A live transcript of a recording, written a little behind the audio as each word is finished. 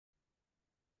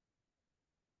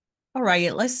All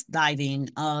right, let's dive in.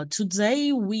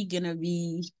 Today I'm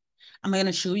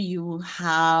gonna show you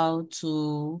how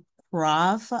to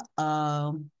craft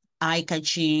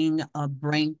eye-catching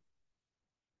brain.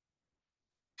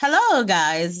 Hello,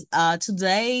 guys.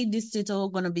 Today this tutorial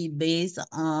gonna be based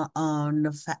on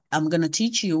I'm gonna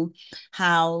teach you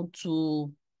how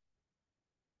to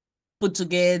put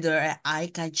together an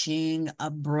eye-catching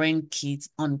a brain kit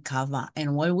on Canva.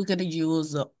 And what we're gonna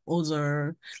use, the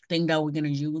other thing that we're gonna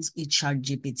use is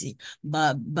ChatGPT.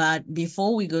 But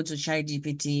before we go to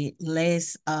ChatGPT,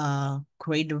 let's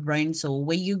create the brain. So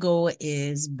where you go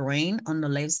is brain on the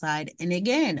left side. And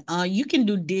again, you can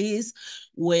do this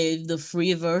with the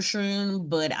free version,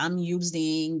 but I'm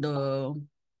using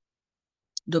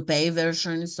the pay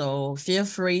version. So feel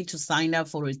free to sign up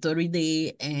for a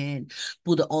 30-day and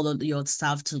put all of your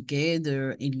stuff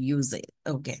together and use it.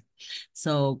 Okay.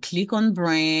 So click on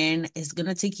brain. It's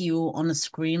gonna take you on a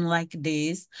screen like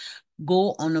this.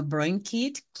 Go on a brain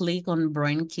kit, click on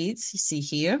brain kits. You see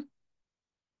here.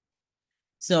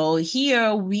 So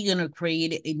here we're gonna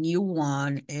create a new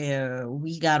one.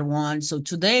 We got one. So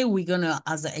today we're gonna,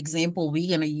 as an example, we're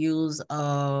gonna use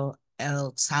a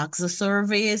tax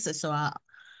service.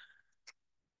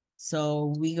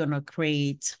 So we're gonna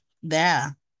create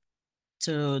that.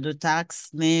 So the tax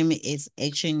name is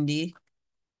HND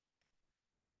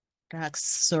tax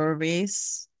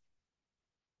service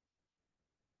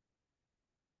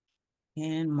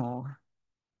and more.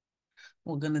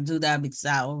 We're gonna do that because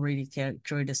I already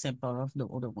created a sample of the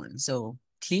other one. So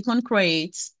click on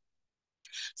create.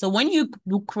 So when you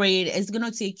create, it's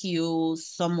gonna take you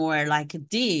somewhere like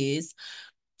this.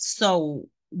 So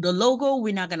the logo,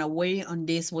 we're not gonna wait on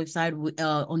this website,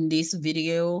 on this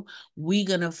video. We're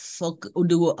gonna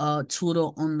do a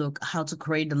tutorial on the how to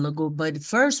create the logo. But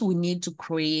first, we need to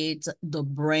create the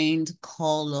brand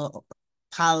color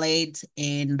palette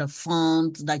and the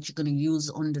font that you're gonna use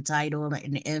on the title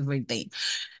and everything.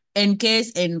 In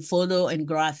case in photo and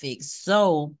graphics.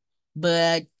 So,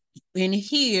 but in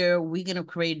here, we're gonna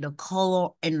create the color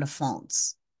and the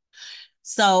fonts.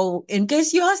 So in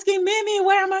case you're asking Mimi,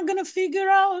 where am I gonna figure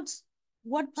out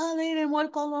what palette and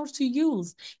what colors to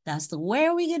use? That's the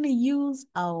where we're gonna use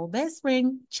our best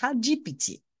friend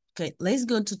ChatGPT. Okay, let's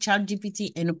go to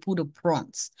ChatGPT and put a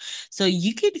prompts. So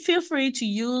you can feel free to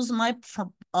use my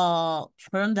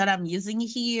prompt that I'm using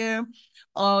here,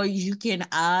 or you can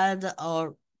add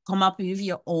or come up with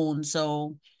your own.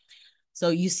 So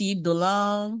you see the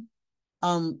long,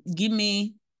 give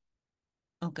me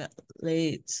okay,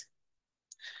 let's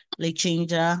change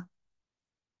that.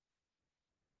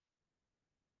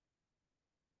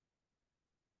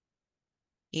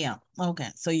 Yeah. Okay.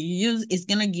 So you use it's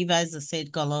gonna give us a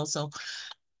set color. So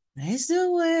let's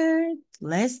do it.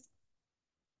 Let's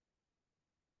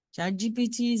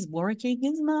ChatGPT is working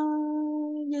its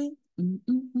magic.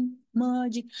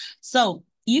 Magic. So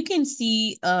you can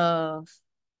see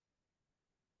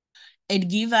it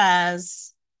give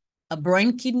us a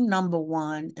brain kit number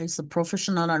one. It's a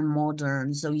professional and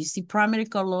modern. So you see primary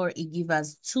color, it give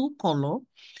us two color.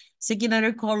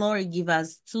 Secondary color, it give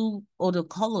us two other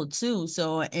color too.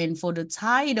 So, and for the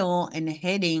title and the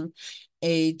heading,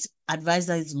 it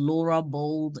advises Laura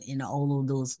bold and all of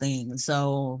those things.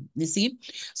 So you see,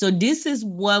 so this is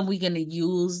what we're gonna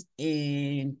use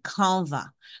in Canva.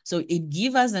 So it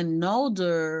give us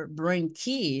another brain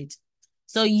kit.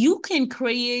 So you can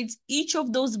create each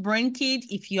of those brain kit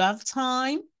if you have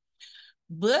time.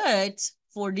 But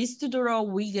for this tutorial,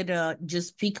 we gotta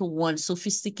just pick one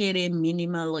sophisticated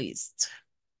minimalist.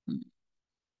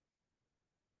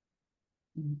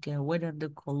 Okay, what are the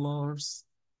colors?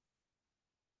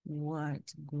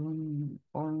 White, green,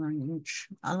 orange.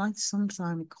 I like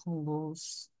sometimes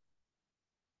colors.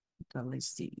 Okay, let's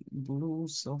see.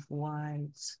 Blues of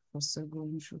white. Also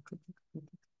green,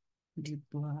 deep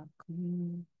black.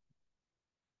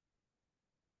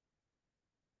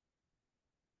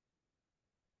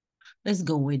 Let's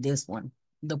go with this one.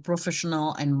 The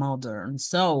professional and modern.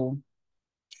 So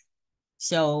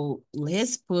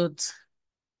let's go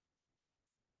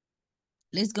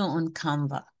on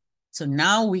Canva. So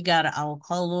now we got our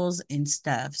colors and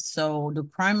stuff. So the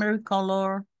primary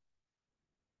color,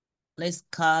 let's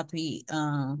copy.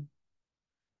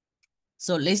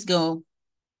 So let's go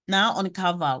now on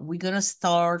Canva. We're gonna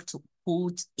start to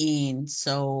put in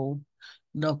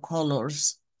the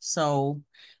colors. So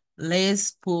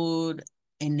let's put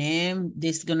a name.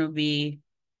 This is gonna be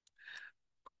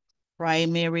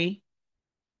primary,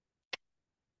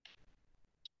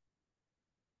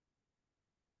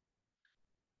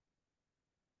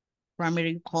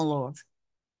 primary color.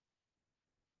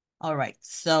 All right,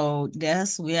 so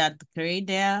this we have to create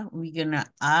there. We're gonna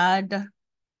add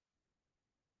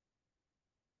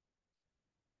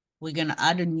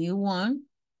a new one,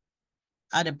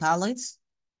 add a palette.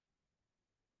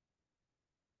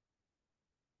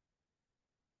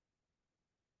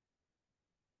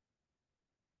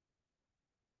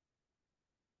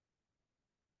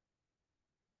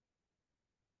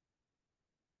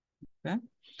 Okay,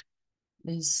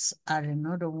 let's add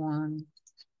another one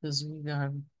because we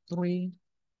got three.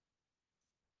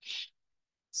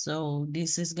 So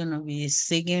this is gonna be a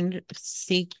secondary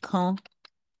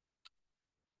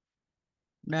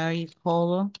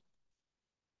color,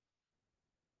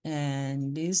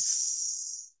 and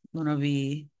this gonna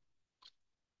be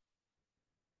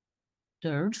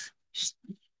third.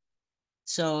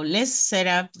 So let's set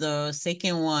up the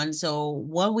second one. So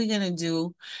what we're gonna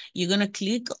do, you're gonna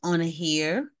click on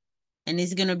here, and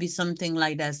it's gonna be something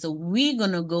like that. So we're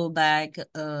gonna go back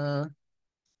to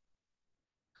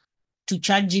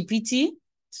ChatGPT.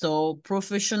 So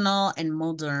professional and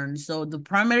modern. So the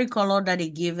primary color that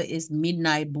it give is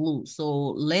midnight blue. So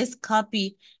let's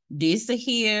copy this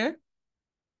here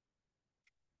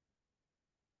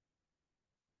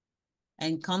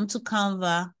and come to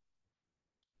Canva.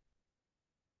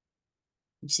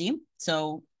 You see?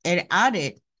 So it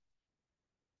added.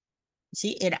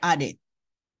 See, it added.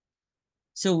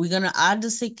 So we're gonna add the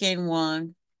second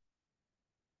one.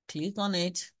 Click on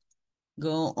it.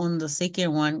 Go on the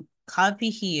second one. Copy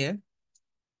here.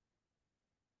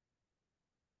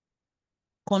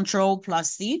 Control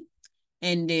plus C.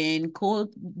 And then go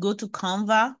to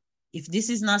Canva. If this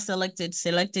is not selected,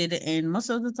 select it. And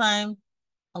most of the time,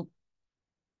 oh,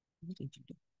 what did you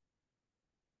do?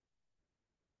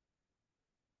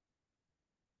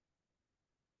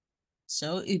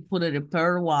 So it put it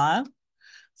per while.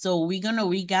 So we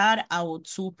got our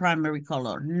two primary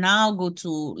color. Now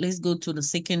let's go to the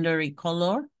secondary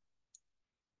color.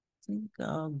 I think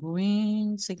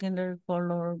green, secondary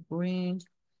color, green.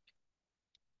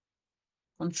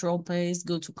 Control paste,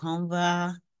 go to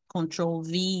Canva, Control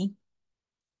V,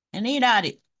 and it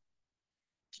added.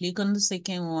 Click on the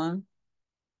second one,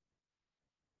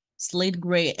 slate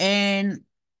gray, and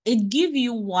it give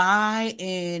you why,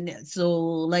 and so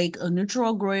like a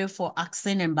neutral gray for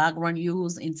accent and background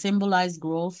use and symbolize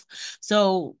growth.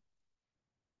 So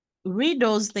read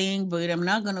those things, but I'm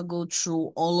not gonna go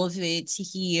through all of it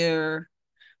here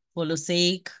for the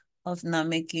sake of not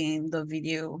making the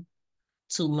video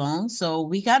too long. So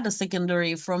we got the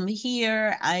secondary from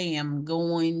here. I am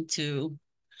going to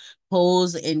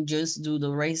pause and just do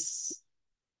the rest.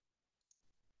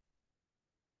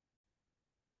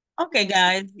 Okay,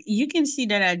 guys, you can see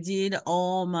that I did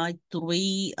all my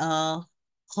three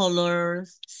color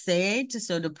set.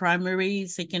 So the primary,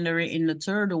 secondary, and the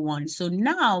third one. So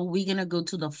now we're gonna go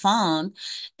to the font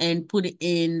and put it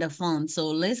in the font.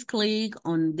 So let's click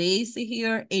on this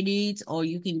here, edit, or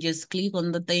you can just click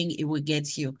on the thing, it will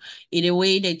get you. Either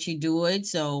way that you do it.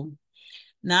 So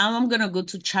now I'm gonna go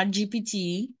to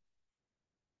ChatGPT.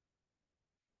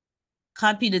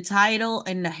 Copy the title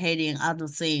and the heading are the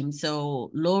same.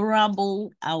 So Laura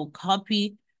Bull, I'll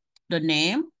copy the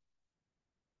name,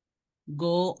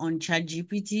 go on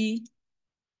ChatGPT,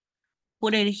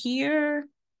 put it here,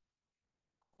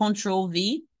 Control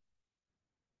V.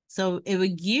 So it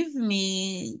will give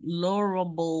me Laura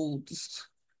Bold's.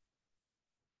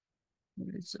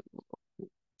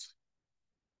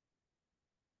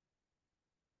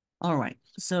 All right.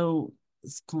 So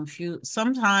it's confused.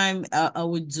 Sometimes I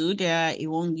would do that. It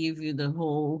won't give you the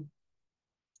whole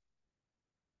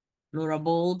Laura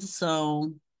Bold.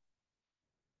 So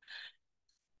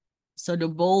the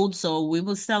bold. So we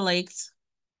will select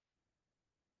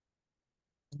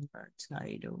our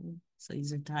title. So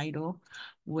it's a title.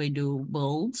 We do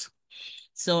bold.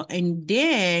 So, and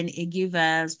then it gives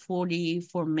us 40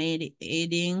 format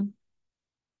editing.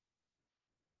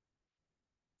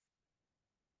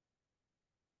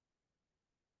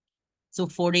 So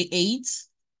 48,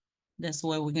 that's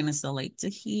what we're gonna select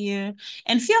here.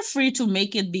 And feel free to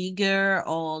make it bigger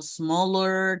or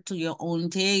smaller to your own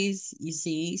taste, you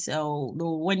see. So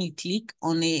when you click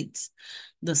on it,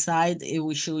 the side, it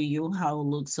will show you how it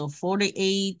looks. So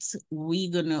 48, we're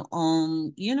gonna,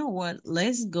 you know what,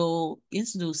 let's do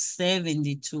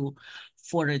 72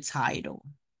 for the title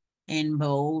and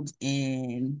bold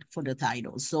and for the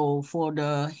title. So for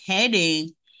the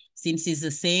heading, since it's the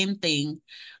same thing,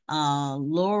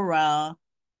 Laura,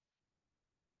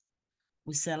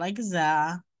 we select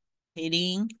that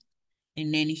heading,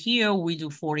 and then here we do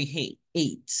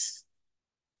 48.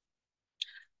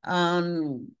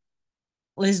 Um,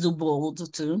 let's do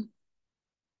bold too.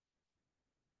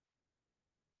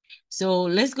 So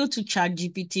let's go to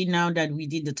ChatGPT now that we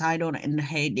did the title and the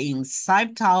heading.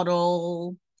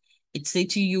 Subtitle, it said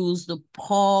to use the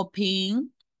popping,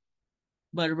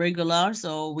 but regular.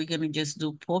 So we're going to just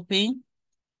do popping.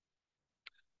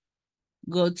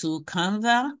 Go to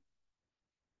Canva,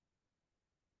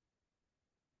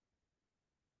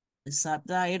 the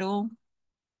subtitle.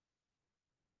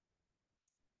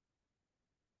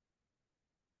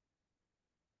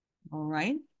 All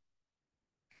right.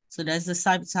 So that's the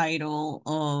subtitle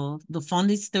of the font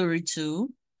is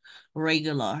 32,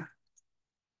 regular.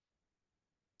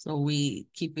 So we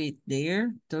keep it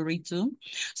there, 32.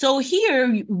 So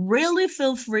here, really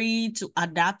feel free to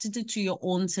adapt it to your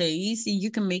own taste. You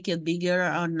can make it bigger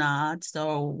or not.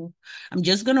 So I'm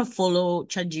just gonna follow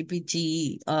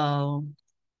ChatGPT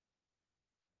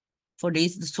for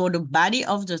this. For the body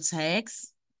of the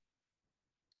text,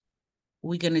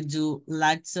 we're gonna do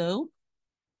Lato.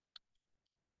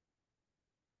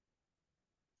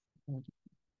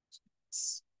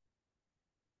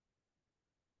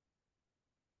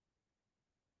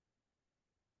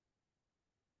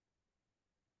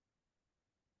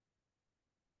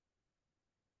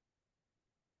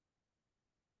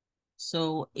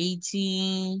 So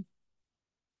 18,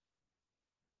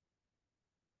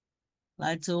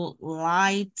 Lato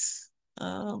light.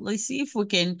 Let's see if we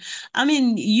can. I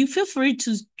mean, you feel free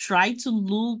to try to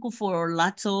look for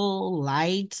Lato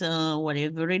light,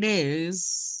 whatever it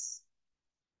is.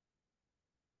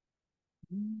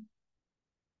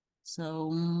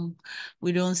 So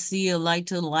we don't see a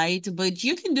light, but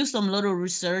you can do some little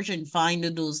research and find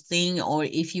those things, or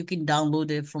if you can download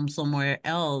it from somewhere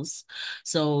else.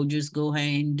 So just go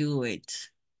ahead and do it.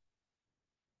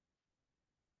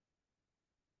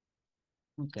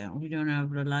 Okay, we don't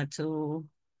have the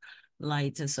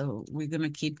light, so we're gonna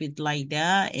keep it like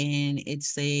that, and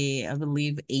it's I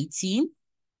believe 18.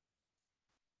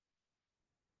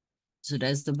 So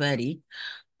that's the body.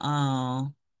 Uh,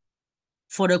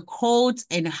 for the quotes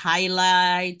and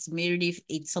highlights, Meredith,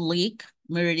 italic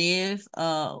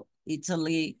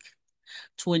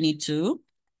 22.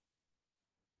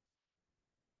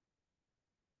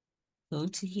 Go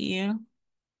to here,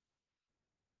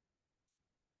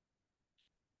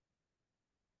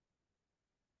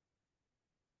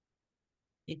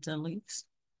 italics,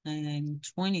 and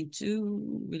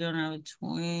 22. We don't have a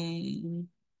 20.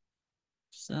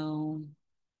 So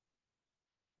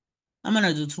I'm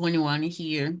gonna do 21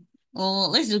 here.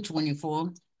 Well, let's do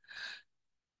 24.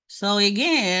 So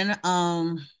again,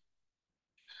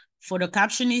 for the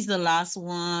caption is the last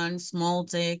one, small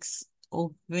text,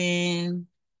 open,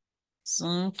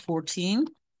 so 14.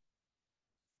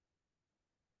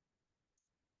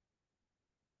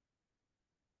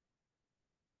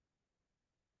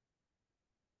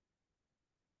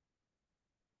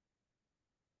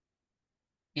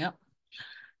 Yep.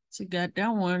 So you got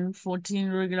that one,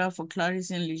 14 regular for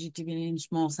clarity and legitimacy in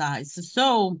small size.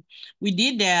 So we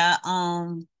did that.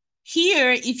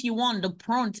 Here, if you want the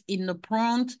prompt, in the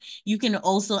prompt, you can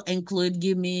also include,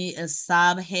 give me a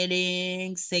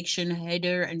subheading, section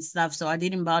header and stuff. So I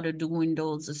didn't bother doing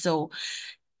those. So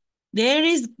there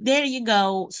you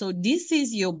go. So this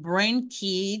is your brand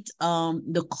kit,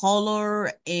 the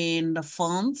color and the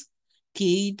font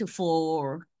kit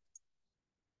for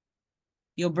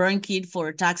your brand kit for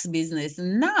a tax business.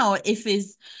 Now, if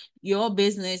it's your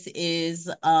business is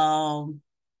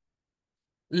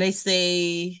let's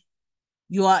say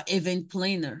you are event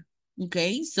planner.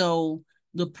 Okay, so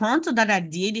the prompt that I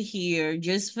did here,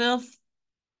 just feel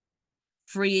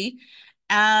free,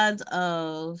 add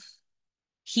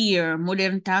here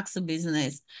modern tax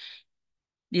business.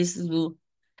 This is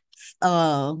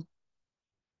uh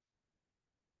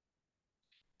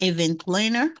event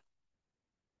planner.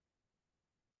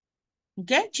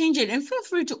 Okay, change it and feel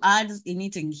free to add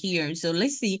anything here. So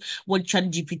let's see what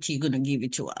ChatGPT gonna give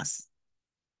it to us.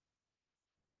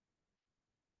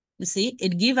 You see,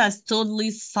 it give us totally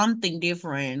something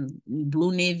different,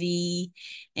 blue navy,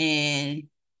 and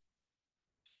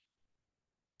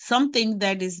something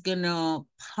that is gonna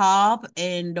pop,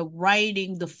 and the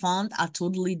writing, the font are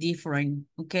totally different.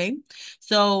 Okay,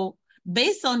 so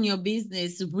based on your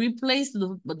business, replace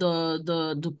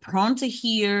the prompt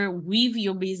here with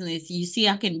your business. You see,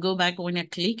 I can go back when I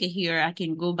click here. I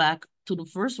can go back to the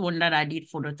first one that I did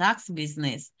for the tax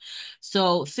business.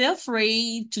 So feel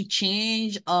free to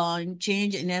change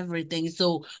and everything.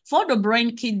 So for the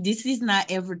brain kit, this is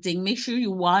not everything. Make sure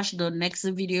you watch the next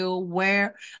video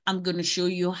where I'm going to show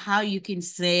you how you can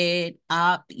set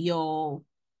up your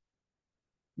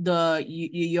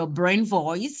brain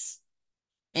voice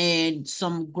and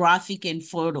some graphic and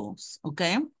photos.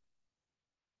 Okay.